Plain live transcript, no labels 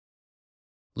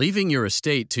Leaving your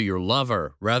estate to your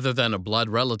lover rather than a blood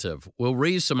relative will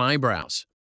raise some eyebrows.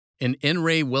 In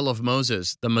re will of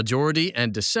Moses, the majority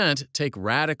and dissent take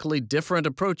radically different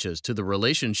approaches to the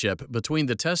relationship between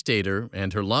the testator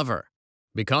and her lover.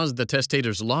 Because the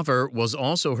testator's lover was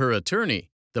also her attorney,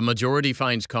 the majority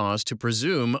finds cause to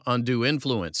presume undue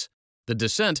influence. The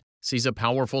dissent sees a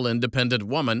powerful independent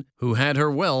woman who had her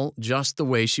will just the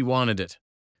way she wanted it.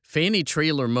 Fannie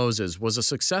Traylor Moses was a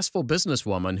successful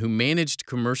businesswoman who managed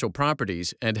commercial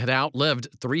properties and had outlived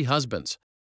 3 husbands.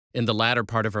 In the latter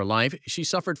part of her life, she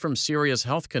suffered from serious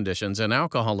health conditions and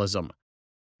alcoholism.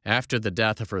 After the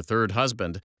death of her 3rd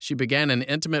husband, she began an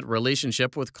intimate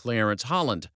relationship with Clarence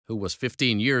Holland, who was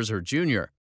 15 years her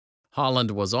junior.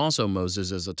 Holland was also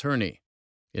Moses's attorney.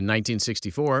 In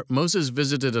 1964, Moses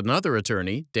visited another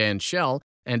attorney, Dan Shell,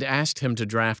 and asked him to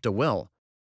draft a will.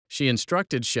 She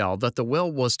instructed Shell that the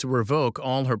will was to revoke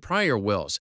all her prior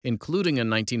wills, including a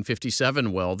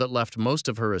 1957 will that left most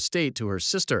of her estate to her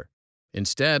sister.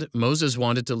 Instead, Moses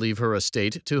wanted to leave her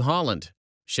estate to Holland.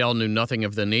 Shell knew nothing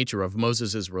of the nature of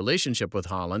Moses's relationship with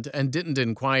Holland and didn't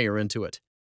inquire into it.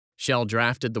 Shell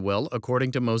drafted the will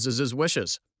according to Moses's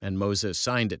wishes, and Moses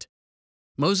signed it.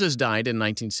 Moses died in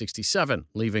 1967,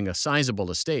 leaving a sizable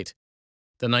estate.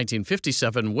 The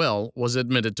 1957 will was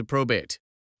admitted to probate.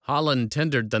 Holland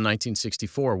tendered the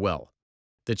 1964 will.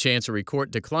 The Chancery Court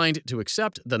declined to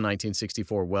accept the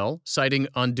 1964 will, citing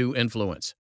undue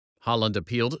influence. Holland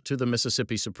appealed to the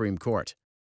Mississippi Supreme Court.